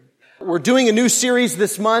We're doing a new series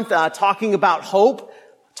this month, talking about hope,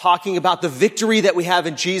 talking about the victory that we have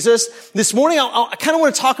in Jesus. This morning, I kind of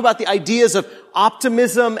want to talk about the ideas of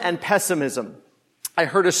optimism and pessimism. I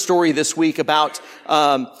heard a story this week about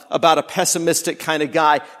a pessimistic kind of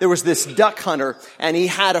guy. There was this duck hunter, and he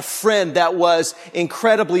had a friend that was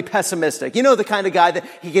incredibly pessimistic. You know, the kind of guy that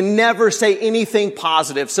he can never say anything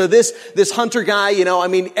positive. So this hunter guy,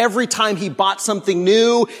 every time he bought something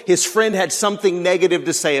new, his friend had something negative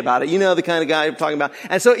to say about it. You know, the kind of guy I'm talking about.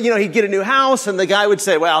 And so, he'd get a new house, and the guy would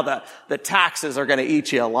say, well, the taxes are going to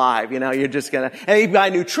eat you alive. You're just going to, and he'd buy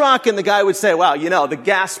a new truck, and the guy would say, well, the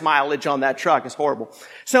gas mileage on that truck is horrible.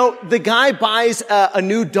 So the guy buys a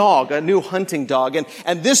new dog, a new hunting dog,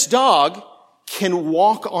 and this dog can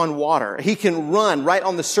walk on water. He can run right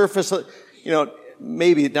on the surface.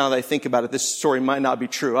 Maybe now that I think about it, this story might not be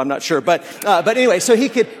true. I'm not sure, but anyway, so he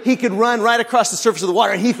could run right across the surface of the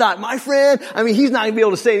water. And he thought, my friend, he's not going to be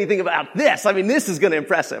able to say anything about this. This is going to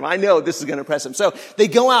impress him. I know this is going to impress him. So they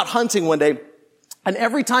go out hunting one day. And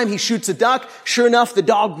every time he shoots a duck, sure enough, the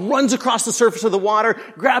dog runs across the surface of the water,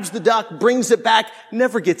 grabs the duck, brings it back,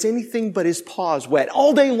 never gets anything but his paws wet.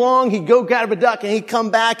 All day long, he'd go grab a duck and he'd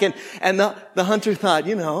come back, and the hunter thought,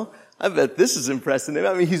 I bet this is impressing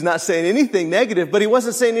him. He's not saying anything negative, but he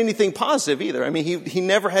wasn't saying anything positive either. He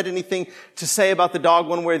never had anything to say about the dog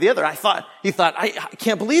one way or the other. He thought, I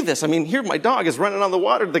can't believe this. Here my dog is running on the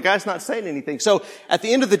water. The guy's not saying anything. So at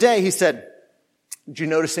the end of the day, he said, did you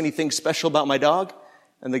notice anything special about my dog?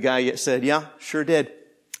 And the guy said, yeah, sure did.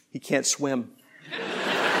 He can't swim.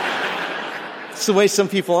 It's the way some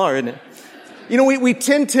people are, isn't it? We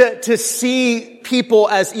tend to see people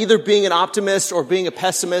as either being an optimist or being a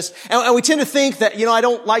pessimist. And we tend to think that, I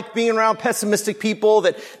don't like being around pessimistic people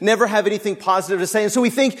that never have anything positive to say. And so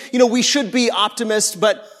we think, we should be optimists.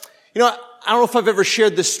 But, I don't know if I've ever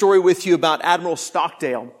shared this story with you about Admiral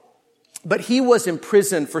Stockdale. But he was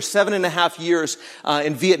imprisoned for 7.5 years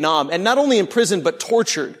in Vietnam. And not only imprisoned, but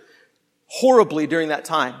tortured horribly during that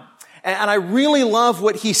time. And I really love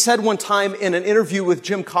what he said one time in an interview with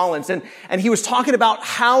Jim Collins. And he was talking about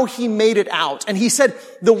how he made it out. And he said,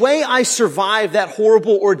 the way I survived that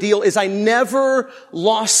horrible ordeal is I never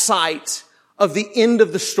lost sight of the end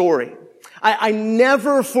of the story. I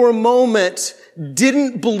never for a moment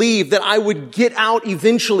didn't believe that I would get out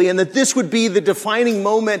eventually and that this would be the defining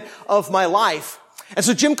moment of my life. And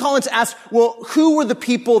so Jim Collins asked, well, who were the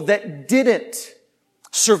people that didn't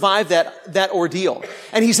survive that ordeal?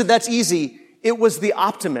 And he said, that's easy. It was the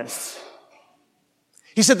optimists.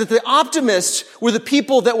 He said that the optimists were the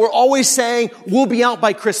people that were always saying, we'll be out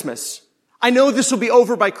by Christmas. I know this will be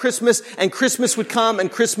over by Christmas, and Christmas would come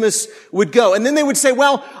and Christmas would go. And then they would say,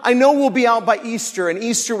 well, I know we'll be out by Easter, and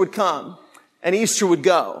Easter would come and Easter would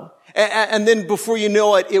go. And then before you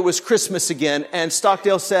know it, it was Christmas again. And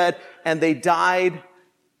Stockdale said, and they died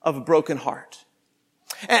of a broken heart.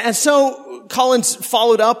 And so Collins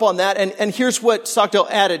followed up on that, and here's what Stockdale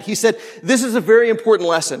added. He said, this is a very important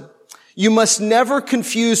lesson. You must never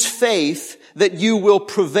confuse faith that you will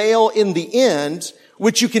prevail in the end,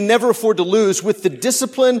 which you can never afford to lose, with the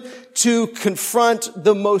discipline to confront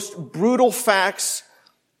the most brutal facts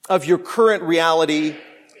of your current reality,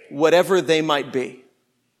 whatever they might be.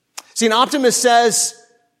 See, an optimist says,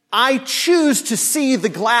 I choose to see the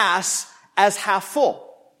glass as half full.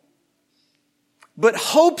 But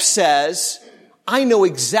hope says, I know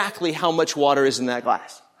exactly how much water is in that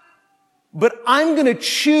glass. But I'm going to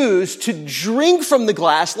choose to drink from the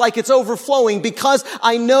glass like it's overflowing because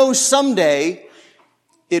I know someday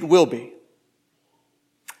it will be.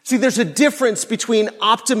 See, there's a difference between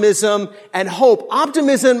optimism and hope.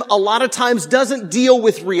 Optimism a lot of times doesn't deal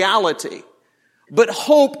with reality, but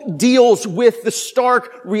hope deals with the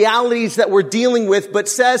stark realities that we're dealing with, but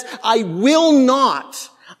says, I will not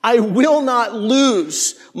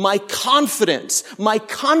lose my confidence, my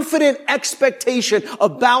confident expectation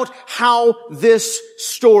about how this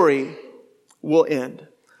story will end.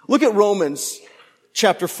 Look at Romans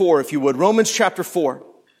chapter 4, if you would. Romans chapter 4.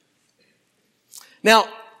 Now,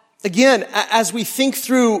 again, as we think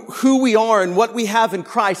through who we are and what we have in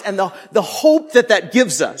Christ and the hope that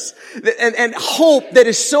gives us, and hope that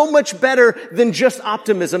is so much better than just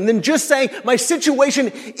optimism, than just saying my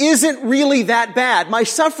situation isn't really that bad. My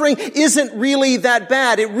suffering isn't really that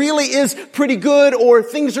bad. It really is pretty good, or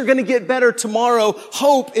things are going to get better tomorrow.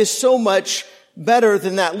 Hope is so much better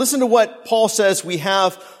than that. Listen to what Paul says we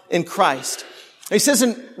have in Christ. He says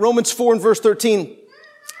in Romans 4 and verse 13,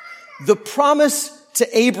 the promise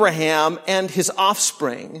to Abraham and his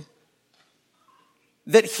offspring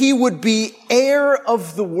that he would be heir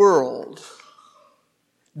of the world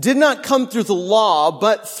did not come through the law,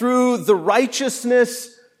 but through the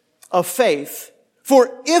righteousness of faith.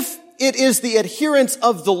 For if it is the adherents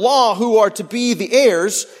of the law who are to be the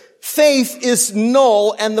heirs, faith is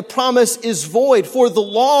null and the promise is void. For the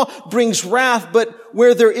law brings wrath, but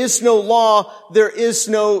where there is no law, there is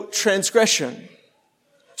no transgression.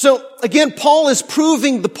 So again, Paul is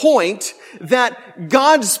proving the point that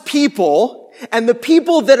God's people and the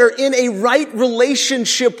people that are in a right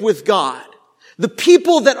relationship with God, the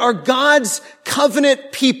people that are God's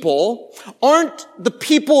covenant people, aren't the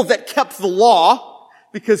people that kept the law,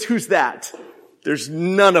 because who's that? There's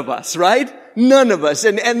none of us, right? None of us.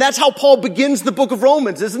 And that's how Paul begins the book of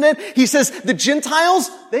Romans, isn't it? He says, the Gentiles,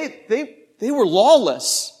 they were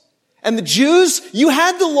lawless. And the Jews, you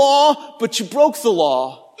had the law, but you broke the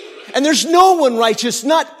law. And there's no one righteous,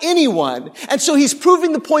 not anyone. And so he's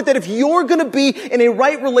proving the point that if you're going to be in a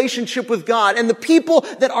right relationship with God, and the people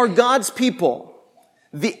that are God's people,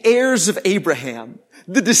 the heirs of Abraham,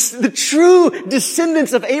 the true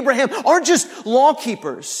descendants of Abraham, aren't just law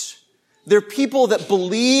keepers. They're people that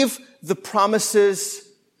believe the promises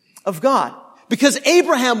of God. Because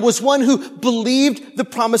Abraham was one who believed the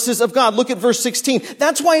promises of God. Look at verse 16.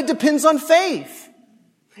 That's why it depends on faith.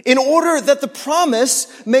 In order that the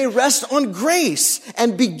promise may rest on grace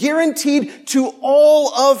and be guaranteed to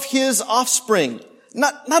all of his offspring.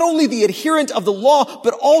 Not only the adherent of the law,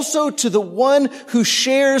 but also to the one who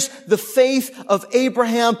shares the faith of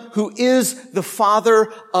Abraham, who is the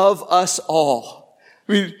father of us all.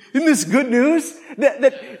 I mean, isn't this good news?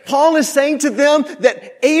 That Paul is saying to them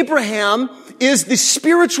that Abraham is the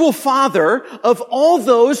spiritual father of all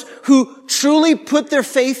those who truly put their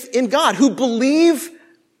faith in God, who believe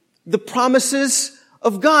the promises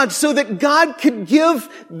of God, so that God could give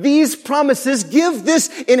these promises, give this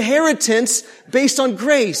inheritance based on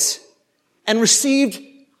grace and received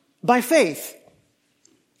by faith.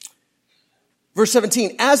 Verse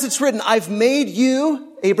 17, as it's written, I've made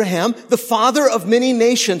you, Abraham, the father of many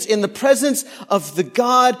nations in the presence of the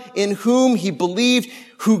God in whom he believed,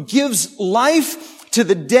 who gives life to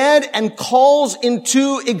the dead and calls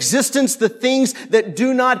into existence the things that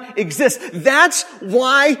do not exist. That's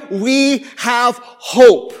why we have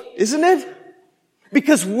hope, isn't it?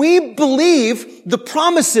 Because we believe the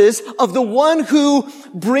promises of the one who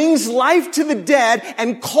brings life to the dead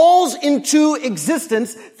and calls into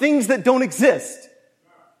existence things that don't exist.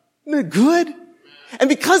 Isn't it good? And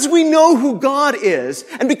because we know who God is,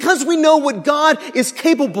 and because we know what God is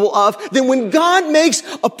capable of, then when God makes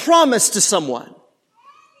a promise to someone,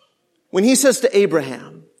 when he says to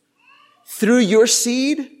Abraham, through your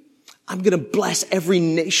seed, I'm going to bless every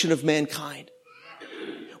nation of mankind.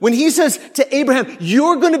 When he says to Abraham,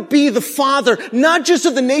 you're going to be the father, not just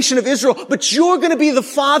of the nation of Israel, but you're going to be the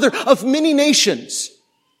father of many nations.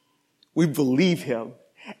 We believe him.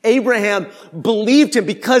 Abraham believed him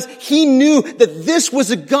because he knew that this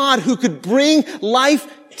was a God who could bring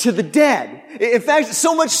life to the dead. In fact,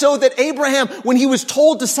 so much so that Abraham, when he was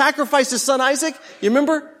told to sacrifice his son Isaac, you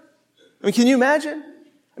remember? I mean, can you imagine?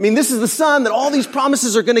 I mean, this is the son that all these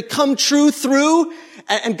promises are going to come true through.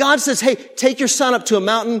 And God says, hey, take your son up to a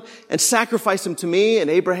mountain and sacrifice him to me.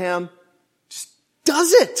 And Abraham just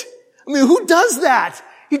does it. I mean, who does that?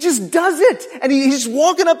 He just does it. And he's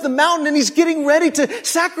walking up the mountain and he's getting ready to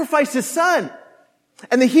sacrifice his son.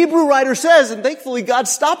 And the Hebrew writer says, and thankfully God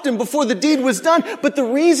stopped him before the deed was done, but the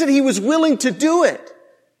reason he was willing to do it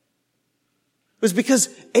was because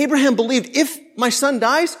Abraham believed if my son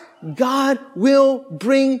dies, God will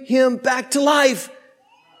bring him back to life.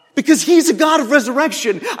 Because he's a God of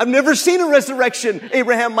resurrection. I've never seen a resurrection,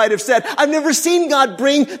 Abraham might have said. I've never seen God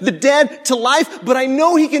bring the dead to life, but I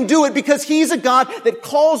know he can do it because he's a God that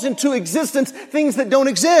calls into existence things that don't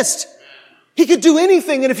exist. He could do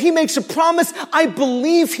anything, and if he makes a promise, I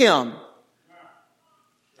believe him.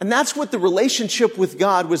 And that's what the relationship with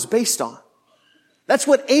God was based on. That's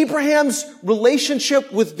what Abraham's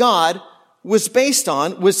relationship with God was based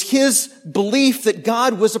on, was his belief that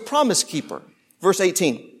God was a promise keeper. Verse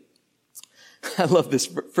 18. I love this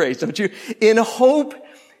phrase, don't you? In hope,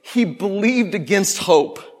 he believed against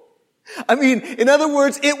hope. I mean, in other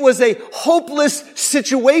words, it was a hopeless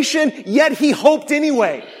situation, yet he hoped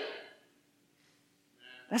anyway.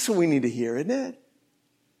 That's what we need to hear, isn't it?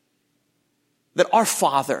 That our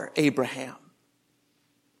father, Abraham,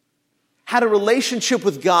 had a relationship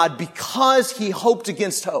with God because he hoped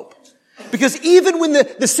against hope. Because even when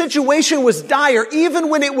the situation was dire, even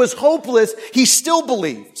when it was hopeless, he still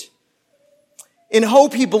believed. In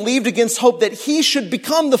hope, he believed against hope that he should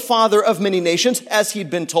become the father of many nations, as he'd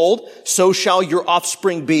been told, so shall your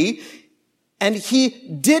offspring be. And he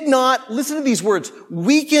did not, listen to these words,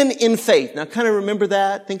 weaken in faith. Now kind of remember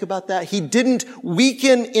that, think about that. He didn't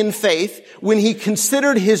weaken in faith when he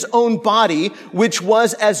considered his own body, which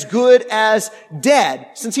was as good as dead,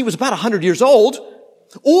 since he was about 100 years old,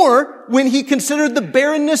 or when he considered the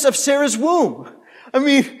barrenness of Sarah's womb. I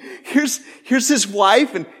mean, here's his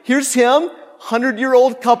wife, and here's him,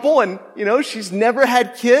 100-year-old couple, and, she's never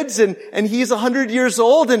had kids, and he's 100 years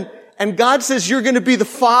old, and God says, you're going to be the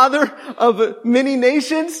father of many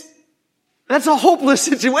nations. That's a hopeless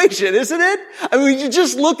situation, isn't it? I mean, you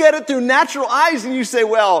just look at it through natural eyes and you say,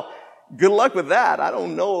 well, good luck with that. I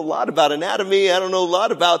don't know a lot about anatomy. I don't know a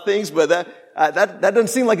lot about things, but that doesn't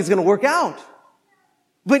seem like it's going to work out.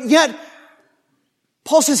 But yet,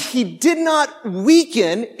 Paul says he did not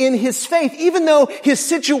weaken in his faith, even though his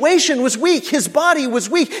situation was weak. His body was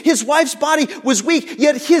weak. His wife's body was weak,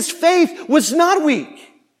 yet his faith was not weak.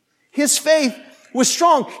 His faith was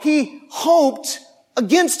strong. He hoped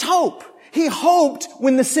against hope. He hoped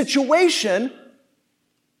when the situation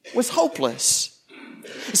was hopeless.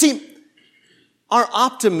 See, our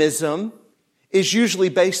optimism is usually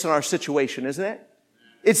based on our situation, isn't it?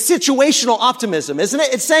 It's situational optimism, isn't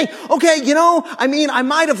it? It's saying, okay, I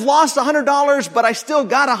might have lost $100, but I still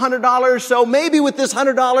got $100, so maybe with this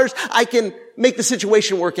 $100, I can make the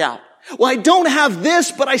situation work out. Well, I don't have this,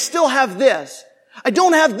 but I still have this. I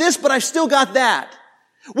don't have this, but I still got that.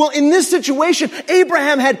 Well, in this situation,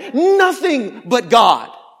 Abraham had nothing but God.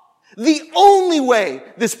 The only way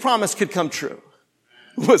this promise could come true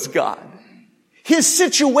was God. His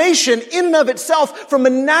situation in and of itself, from a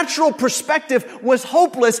natural perspective, was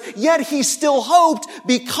hopeless, yet he still hoped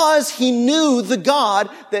because he knew the God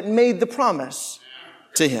that made the promise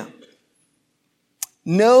to him.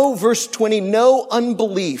 Verse 20, no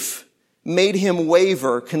unbelief made him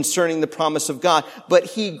waver concerning the promise of God, but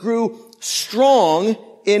he grew strong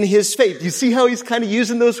in his faith. You see how he's kind of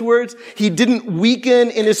using those words? He didn't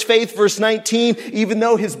weaken in his faith, verse 19, even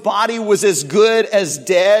though his body was as good as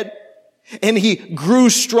dead. And he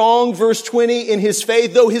grew strong, verse 20, in his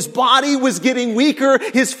faith. Though his body was getting weaker,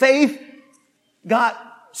 his faith got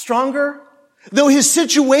stronger. Though his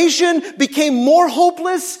situation became more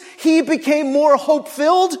hopeless, he became more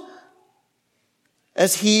hope-filled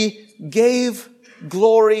as he gave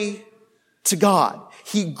glory to God.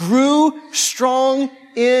 He grew strong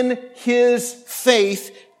in his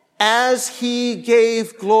faith as he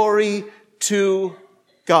gave glory to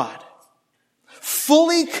God.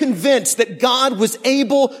 Fully convinced that God was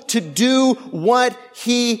able to do what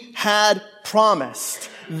he had promised.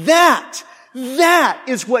 That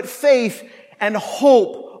is what faith and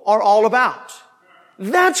hope are all about.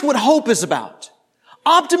 That's what hope is about.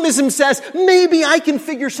 Optimism says, maybe I can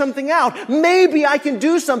figure something out. Maybe I can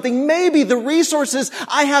do something. Maybe the resources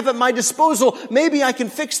I have at my disposal, maybe I can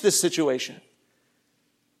fix this situation.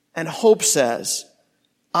 And hope says,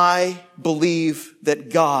 I believe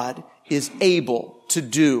that God is able to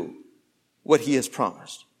do what he has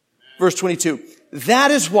promised. Verse 22,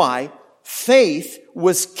 that is why faith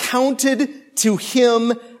was counted to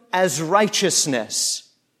him as righteousness.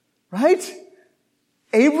 Right?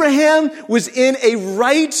 Abraham was in a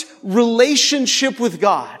right relationship with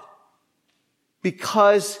God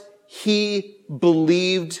because he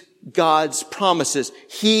believed God's promises.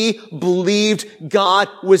 He believed God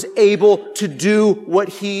was able to do what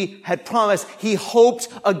he had promised. He hoped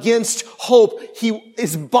against hope.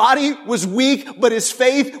 His body was weak, but his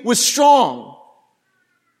faith was strong.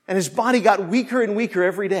 And his body got weaker and weaker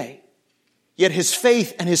every day. Yet his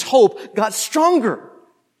faith and his hope got stronger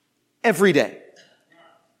every day.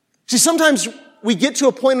 See, sometimes we get to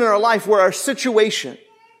a point in our life where our situation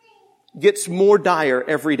gets more dire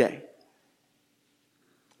every day.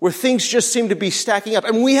 Where things just seem to be stacking up.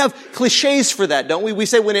 And we have cliches for that, don't we? We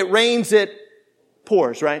say when it rains, it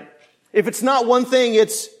pours, right? If it's not one thing,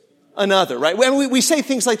 it's another, right? And we say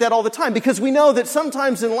things like that all the time because we know that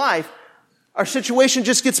sometimes in life, our situation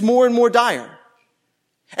just gets more and more dire.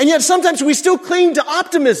 And yet sometimes we still cling to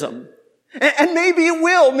optimism. And maybe it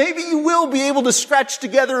will. Maybe you will be able to scratch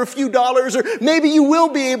together a few dollars, or maybe you will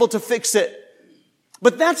be able to fix it.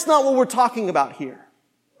 But that's not what we're talking about here.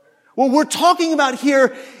 What we're talking about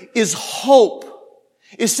here is hope.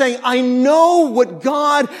 Is saying, I know what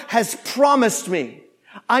God has promised me.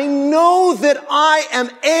 I know that I am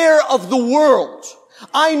heir of the world.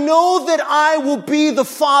 I know that I will be the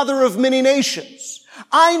father of many nations.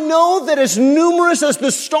 I know that as numerous as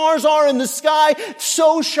the stars are in the sky,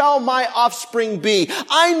 so shall my offspring be.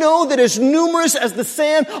 I know that as numerous as the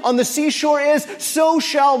sand on the seashore is, so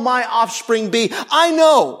shall my offspring be. I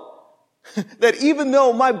know that even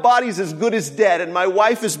though my body's as good as dead and my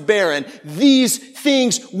wife is barren, these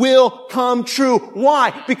things will come true.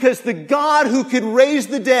 Why? Because the God who could raise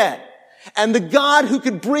the dead and the God who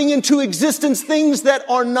could bring into existence things that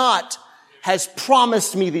are not has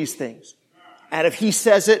promised me these things. And if he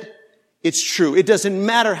says it, it's true. It doesn't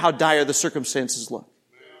matter how dire the circumstances look.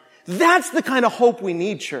 That's the kind of hope we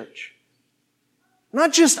need, church.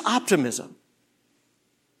 Not just optimism.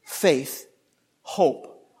 Faith, hope,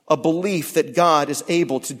 a belief that God is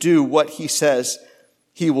able to do what he says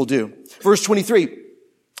he will do. Verse 23,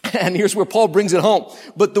 and here's where Paul brings it home.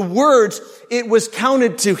 But the words, it was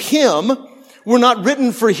counted to him, were not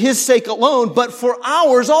written for his sake alone, but for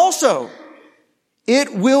ours also.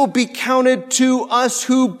 It will be counted to us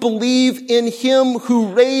who believe in him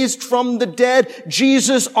who raised from the dead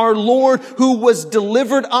Jesus our Lord, who was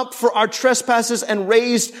delivered up for our trespasses and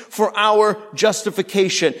raised for our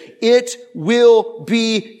justification. It will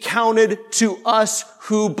be counted to us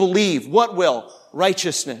who believe. What will?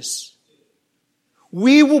 Righteousness.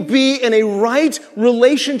 We will be in a right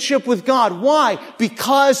relationship with God. Why?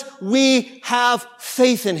 Because we have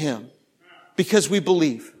faith in him. Because we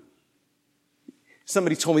believe.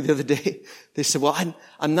 Somebody told me the other day, they said, well,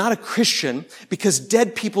 I'm not a Christian because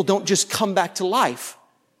dead people don't just come back to life.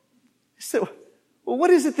 I said, well, what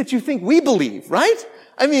is it that you think we believe, right?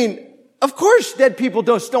 I mean, of course dead people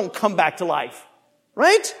don't come back to life,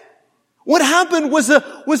 right? What happened was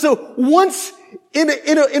a once in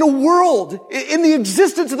a world, in the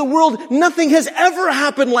existence of the world, nothing has ever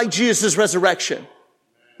happened like Jesus' resurrection.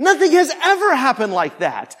 Nothing has ever happened like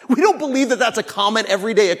that. We don't believe that that's a common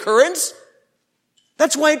everyday occurrence.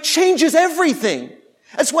 That's why it changes everything.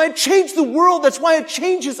 That's why it changed the world. That's why it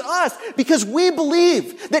changes us. Because we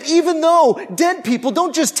believe that even though dead people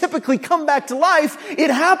don't just typically come back to life, it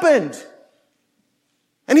happened.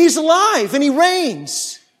 And he's alive and he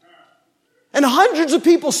reigns. And hundreds of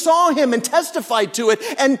people saw him and testified to it.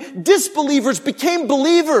 And disbelievers became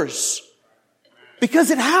believers. Because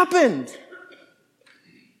it happened.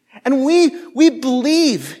 And we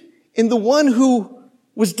believe in the one who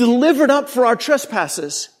was delivered up for our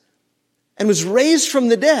trespasses and was raised from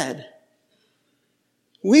the dead.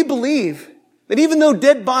 We believe that even though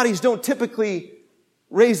dead bodies don't typically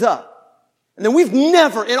raise up, and then we've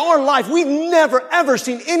never, in our life, we've never ever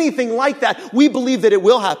seen anything like that, we believe that it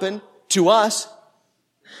will happen to us.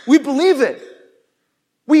 We believe it.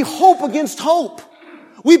 We hope against hope.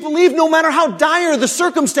 We believe no matter how dire the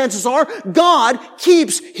circumstances are, God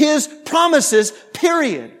keeps his promises,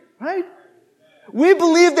 period. Right? We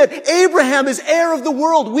believe that Abraham is heir of the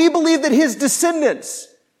world. We believe that his descendants,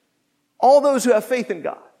 all those who have faith in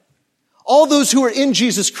God, all those who are in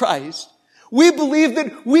Jesus Christ, we believe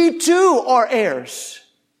that we too are heirs.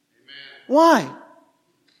 Amen. Why?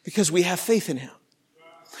 Because we have faith in him.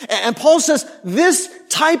 And Paul says this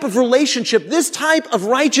type of relationship, this type of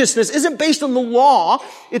righteousness isn't based on the law.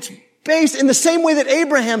 It's based in the same way that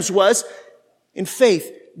Abraham's was, in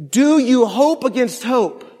faith. Do you hope against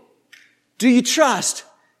hope? Do you trust?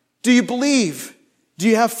 Do you believe? Do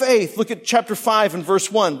you have faith? Look at chapter 5 and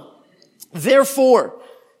verse 1. Therefore,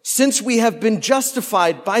 since we have been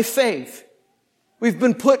justified by faith, we've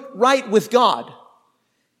been put right with God.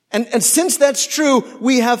 And since that's true,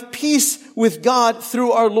 we have peace with God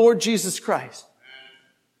through our Lord Jesus Christ.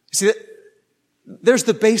 You see, there's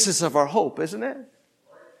the basis of our hope, isn't it?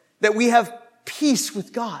 That we have peace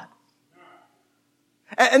with God.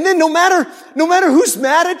 And then no matter who's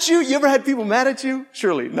mad at you, you ever had people mad at you?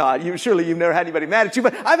 Surely not. Surely you've never had anybody mad at you,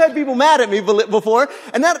 but I've had people mad at me before,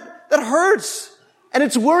 and that hurts. And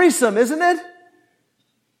it's worrisome, isn't it?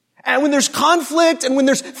 And when there's conflict and when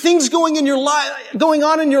there's things going on in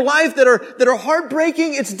your life that are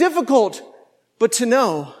heartbreaking, it's difficult. But to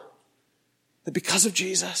know that because of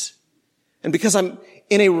Jesus and because I'm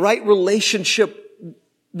in a right relationship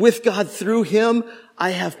with God through him,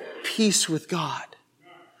 I have peace with God.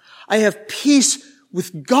 I have peace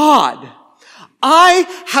with God. I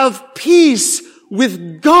have peace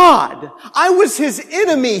with God. I was his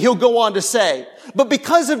enemy, he'll go on to say. But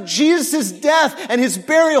because of Jesus' death and his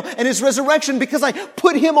burial and his resurrection, because I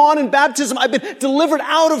put him on in baptism, I've been delivered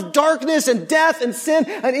out of darkness and death and sin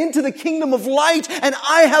and into the kingdom of light. And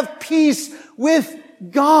I have peace with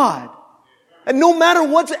God. And no matter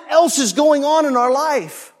what else is going on in our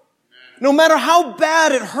life, no matter how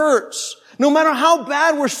bad it hurts, no matter how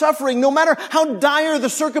bad we're suffering, no matter how dire the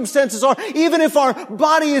circumstances are, even if our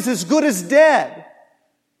body is as good as dead,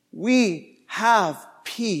 we have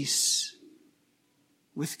peace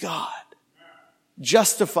with God,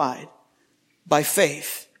 justified by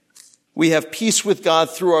faith we have peace with God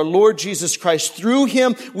through our Lord Jesus Christ. Through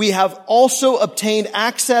him, we have also obtained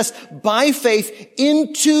access by faith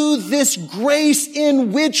into this grace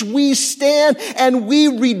in which we stand, and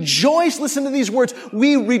we rejoice. Listen to these words.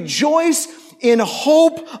 We rejoice in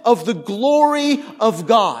hope of the glory of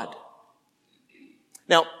God.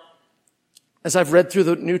 Now, as I've read through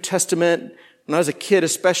the New Testament, when I was a kid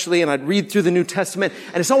especially, and I'd read through the New Testament,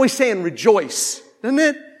 and it's always saying rejoice, isn't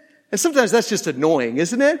it? And sometimes that's just annoying,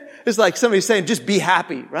 isn't it? It's like somebody saying, just be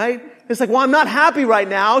happy, right? It's like, well, I'm not happy right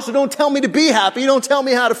now, so don't tell me to be happy. Don't tell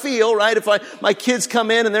me how to feel, right? If my kids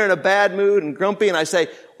come in and they're in a bad mood and grumpy, and I say,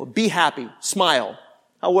 well, be happy, smile.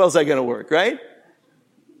 How well is that going to work, right?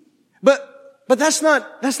 But that's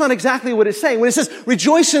not exactly what it's saying. When it says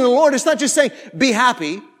rejoice in the Lord, it's not just saying be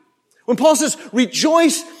happy. When Paul says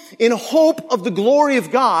rejoice in hope of the glory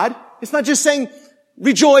of God, it's not just saying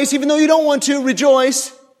rejoice even though you don't want to,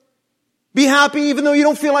 rejoice. Be happy even though you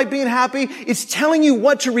don't feel like being happy. It's telling you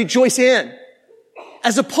what to rejoice in,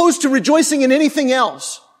 as opposed to rejoicing in anything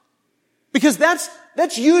else. Because that's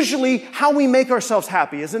usually how we make ourselves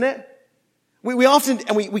happy, isn't it? We often,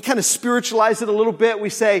 and we kind of spiritualize it a little bit. We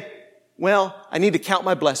say, well, I need to count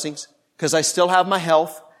my blessings because I still have my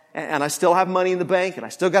health and I still have money in the bank and I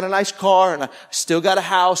still got a nice car and I still got a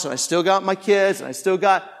house and I still got my kids and I still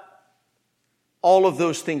got... All of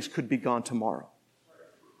those things could be gone tomorrow.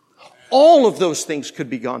 All of those things could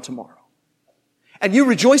be gone tomorrow. And you're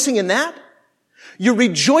rejoicing in that? You're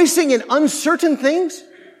rejoicing in uncertain things?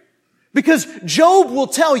 Because Job will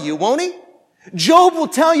tell you, won't he? Job will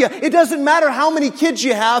tell you, it doesn't matter how many kids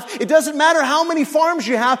you have, it doesn't matter how many farms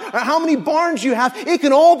you have, or how many barns you have, it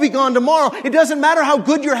can all be gone tomorrow. It doesn't matter how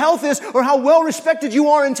good your health is, or how well respected you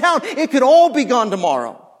are in town, it could all be gone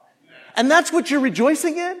tomorrow. And that's what you're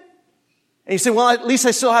rejoicing in? And you say, well, at least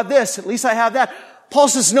I still have this, at least I have that. Paul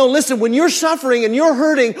says, no, listen, when you're suffering and you're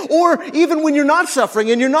hurting, or even when you're not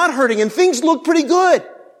suffering and you're not hurting and things look pretty good,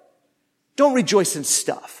 don't rejoice in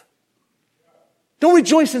stuff. Don't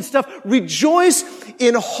rejoice in stuff. Rejoice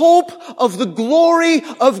in hope of the glory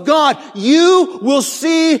of God. You will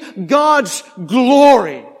see God's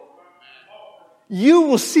glory. You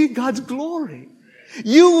will see God's glory.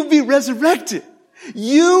 You will be resurrected.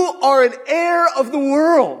 You are an heir of the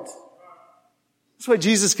world. That's why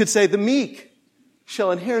Jesus could say, the meek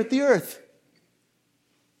shall inherit the earth.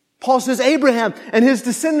 Paul says Abraham and his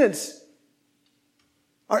descendants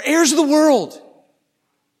are heirs of the world.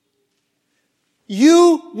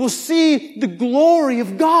 You will see the glory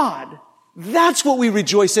of God. That's what we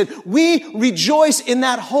rejoice in. We rejoice in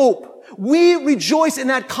that hope. We rejoice in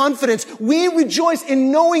that confidence. We rejoice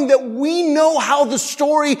in knowing that we know how the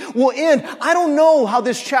story will end. I don't know how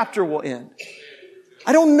this chapter will end.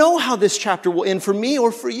 I don't know how this chapter will end for me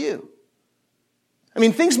or for you. I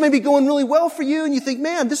mean, things may be going really well for you and you think,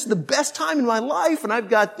 man, this is the best time in my life and I've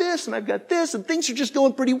got this and I've got this and things are just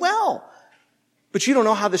going pretty well. But you don't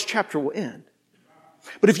know how this chapter will end.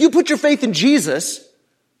 But if you put your faith in Jesus,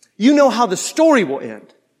 you know how the story will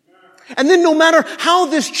end. And then no matter how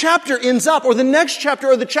this chapter ends up, or the next chapter,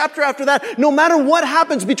 or the chapter after that, no matter what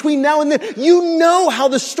happens between now and then, you know how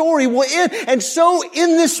the story will end. And so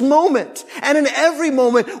in this moment, and in every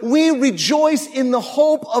moment, we rejoice in the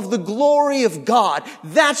hope of the glory of God.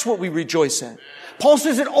 That's what we rejoice in. Paul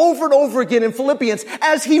says it over and over again in Philippians,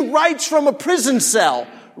 as he writes from a prison cell,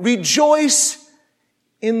 rejoice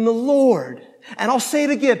in the Lord. And I'll say it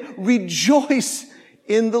again, rejoice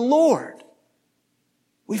in the Lord.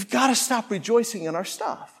 We've got to stop rejoicing in our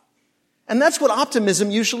stuff. And that's what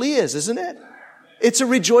optimism usually is, isn't it? It's a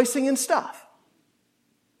rejoicing in stuff.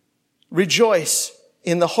 Rejoice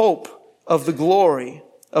in the hope of the glory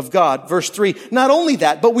of God. Verse 3, not only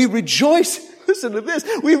that, but we rejoice, listen to this,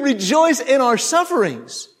 we rejoice in our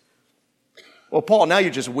sufferings. Well, Paul, now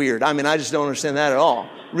you're just weird. I mean, I just don't understand that at all.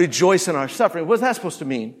 Rejoice in our suffering. What's that supposed to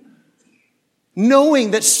mean?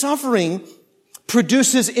 Knowing that suffering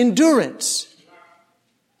produces endurance.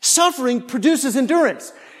 Suffering produces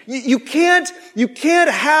endurance. You can't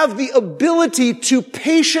have the ability to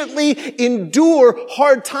patiently endure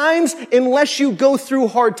hard times unless you go through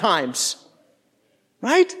hard times.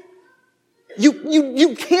 Right?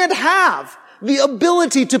 You can't have the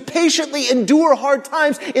ability to patiently endure hard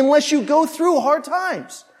times unless you go through hard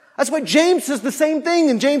times. That's why James says the same thing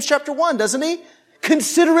in James chapter 1, doesn't he?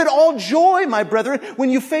 Consider it all joy, my brethren,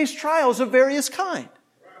 when you face trials of various kind.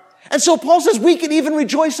 And so Paul says we can even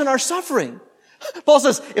rejoice in our suffering. Paul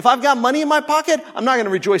says, if I've got money in my pocket, I'm not going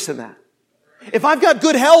to rejoice in that. If I've got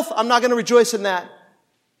good health, I'm not going to rejoice in that.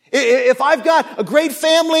 If I've got a great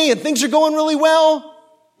family and things are going really well,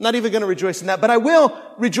 I'm not even going to rejoice in that. But I will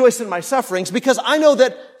rejoice in my sufferings because I know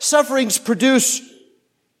that sufferings produce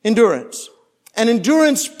endurance. And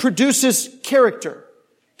endurance produces character.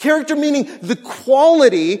 Character meaning the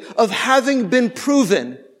quality of having been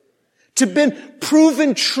proven, to been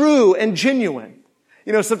proven true and genuine.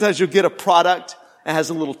 You know, sometimes you'll get a product that has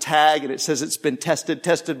a little tag and it says it's been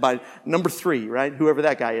tested by number 3, right? Whoever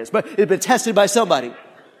that guy is. But it's been tested by somebody.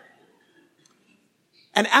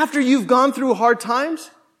 And after you've gone through hard times,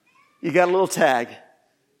 you got a little tag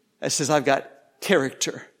that says, I've got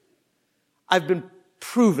character. I've been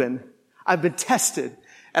proven. I've been tested.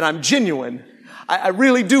 And I'm genuine. I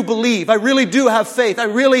really do believe. I really do have faith. I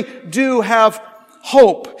really do have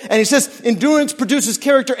hope. And he says, endurance produces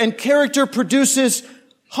character, and character produces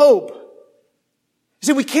hope. You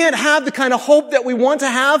see, we can't have the kind of hope that we want to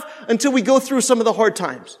have until we go through some of the hard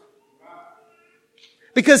times.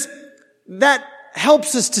 Because that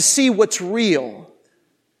helps us to see what's real,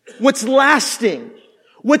 what's lasting,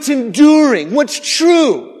 what's enduring, what's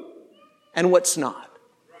true, and what's not.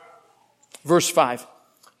 Verse 5,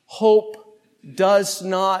 hope does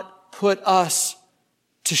not put us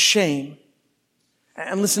to shame.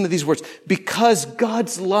 And listen to these words. Because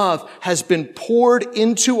God's love has been poured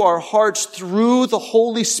into our hearts through the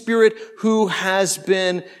Holy Spirit who has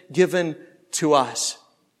been given to us.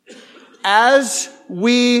 As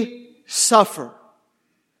we suffer,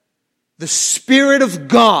 the Spirit of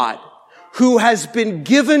God who has been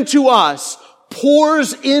given to us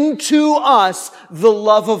pours into us the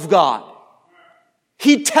love of God.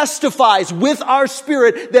 He testifies with our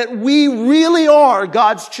spirit that we really are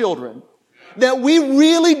God's children. That we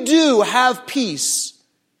really do have peace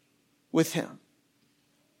with Him.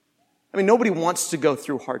 I mean, nobody wants to go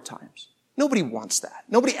through hard times. Nobody wants that.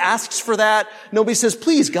 Nobody asks for that. Nobody says,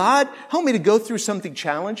 please, God, help me to go through something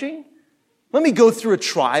challenging. Let me go through a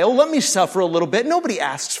trial. Let me suffer a little bit. Nobody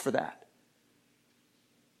asks for that.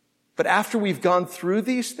 But after we've gone through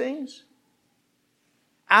these things,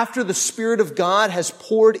 after the Spirit of God has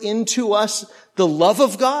poured into us the love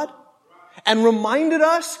of God and reminded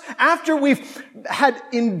us, after we've had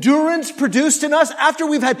endurance produced in us, after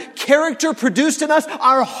we've had character produced in us,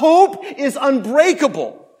 our hope is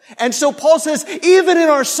unbreakable. And so Paul says, even in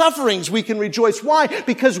our sufferings, we can rejoice. Why?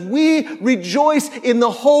 Because we rejoice in the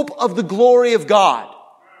hope of the glory of God,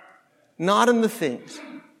 not in the things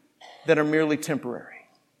that are merely temporary.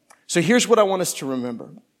 So here's what I want us to remember.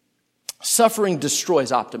 Suffering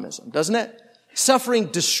destroys optimism, doesn't it? Suffering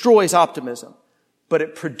destroys optimism, but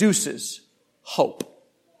it produces hope.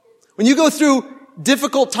 When you go through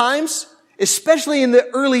difficult times, especially in the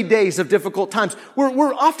early days of difficult times,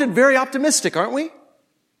 we're often very optimistic, aren't we?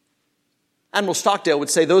 Admiral Stockdale would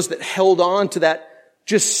say those that held on to that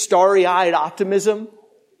just starry-eyed optimism,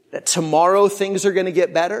 that tomorrow things are going to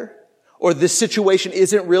get better, or this situation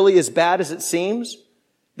isn't really as bad as it seems,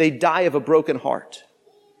 they die of a broken heart.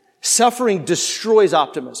 Suffering destroys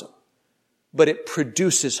optimism, but it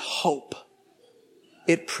produces hope.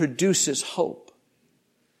 It produces hope.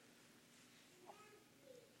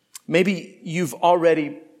 Maybe you've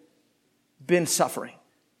already been suffering.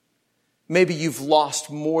 Maybe you've lost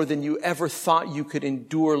more than you ever thought you could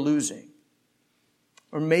endure losing.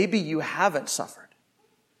 Or maybe you haven't suffered.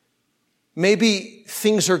 Maybe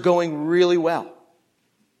things are going really well.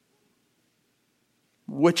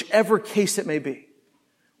 Whichever case it may be.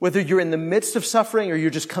 Whether you're in the midst of suffering or you're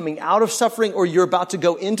just coming out of suffering or you're about to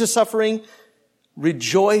go into suffering,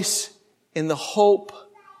 rejoice in the hope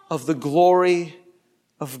of the glory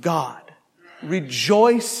of God.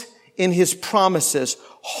 Rejoice in His promises.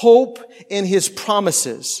 Hope in His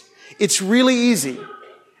promises. It's really easy.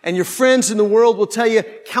 And your friends in the world will tell you,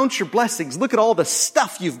 count your blessings. Look at all the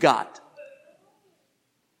stuff you've got.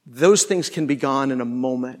 Those things can be gone in a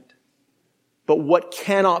moment. But what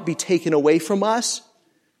cannot be taken away from us,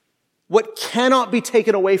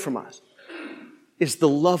 is the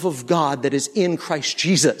love of God that is in Christ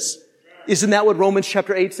Jesus. Isn't that what Romans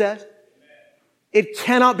chapter 8 says? It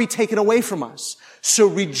cannot be taken away from us. So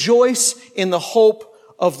rejoice in the hope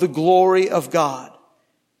of the glory of God.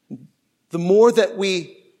 The more that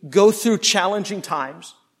we go through challenging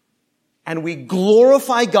times and we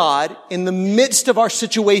glorify God in the midst of our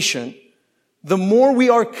situation, the more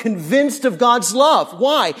we are convinced of God's love.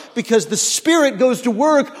 Why? Because the Spirit goes to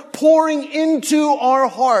work pouring into our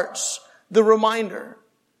hearts the reminder,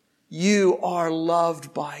 you are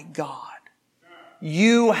loved by God.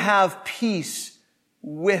 You have peace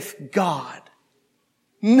with God.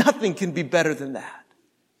 Nothing can be better than that.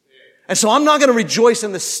 And so I'm not going to rejoice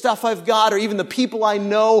in the stuff I've got or even the people I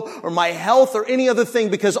know or my health or any other thing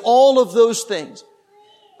because all of those things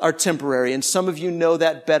are temporary. And some of you know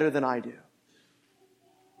that better than I do.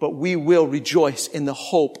 but we will rejoice in the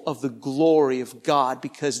hope of the glory of God,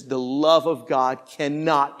 because the love of God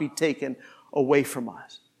cannot be taken away from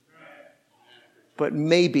us. But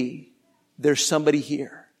maybe there's somebody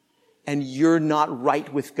here and you're not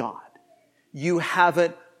right with God. You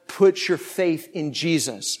haven't put your faith in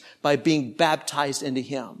Jesus by being baptized into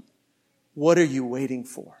Him. What are you waiting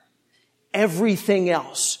for? Everything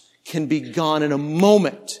else can be gone in a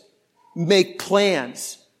moment. Make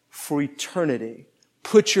plans for eternity.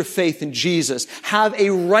 Put your faith in Jesus. Have a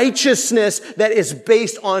righteousness that is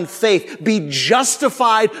based on faith. Be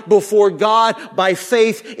justified before God by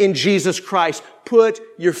faith in Jesus Christ. Put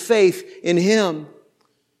your faith in Him.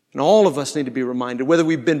 And all of us need to be reminded, whether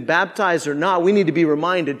we've been baptized or not, we need to be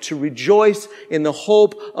reminded to rejoice in the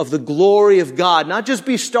hope of the glory of God. Not just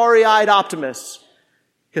be starry-eyed optimists,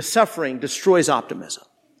 because suffering destroys optimism,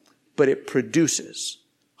 but it produces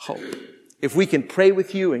hope. If we can pray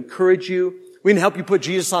with you, encourage you, we can help you put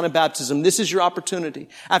Jesus on in baptism. This is your opportunity.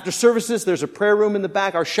 After services, there's a prayer room in the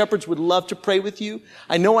back. Our shepherds would love to pray with you.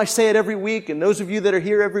 I know I say it every week, and those of you that are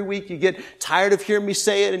here every week, you get tired of hearing me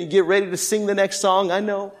say it, and you get ready to sing the next song. I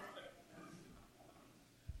know.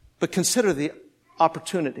 But consider the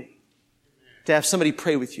opportunity to have somebody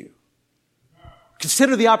pray with you.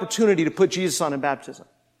 Consider the opportunity to put Jesus on in baptism.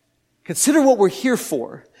 Consider what we're here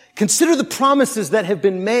for. Consider the promises that have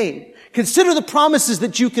been made. Consider the promises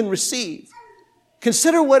that you can receive.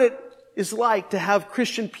 Consider what it is like to have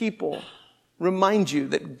Christian people remind you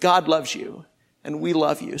that God loves you and we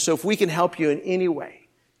love you. So if we can help you in any way,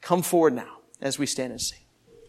 come forward now as we stand and sing.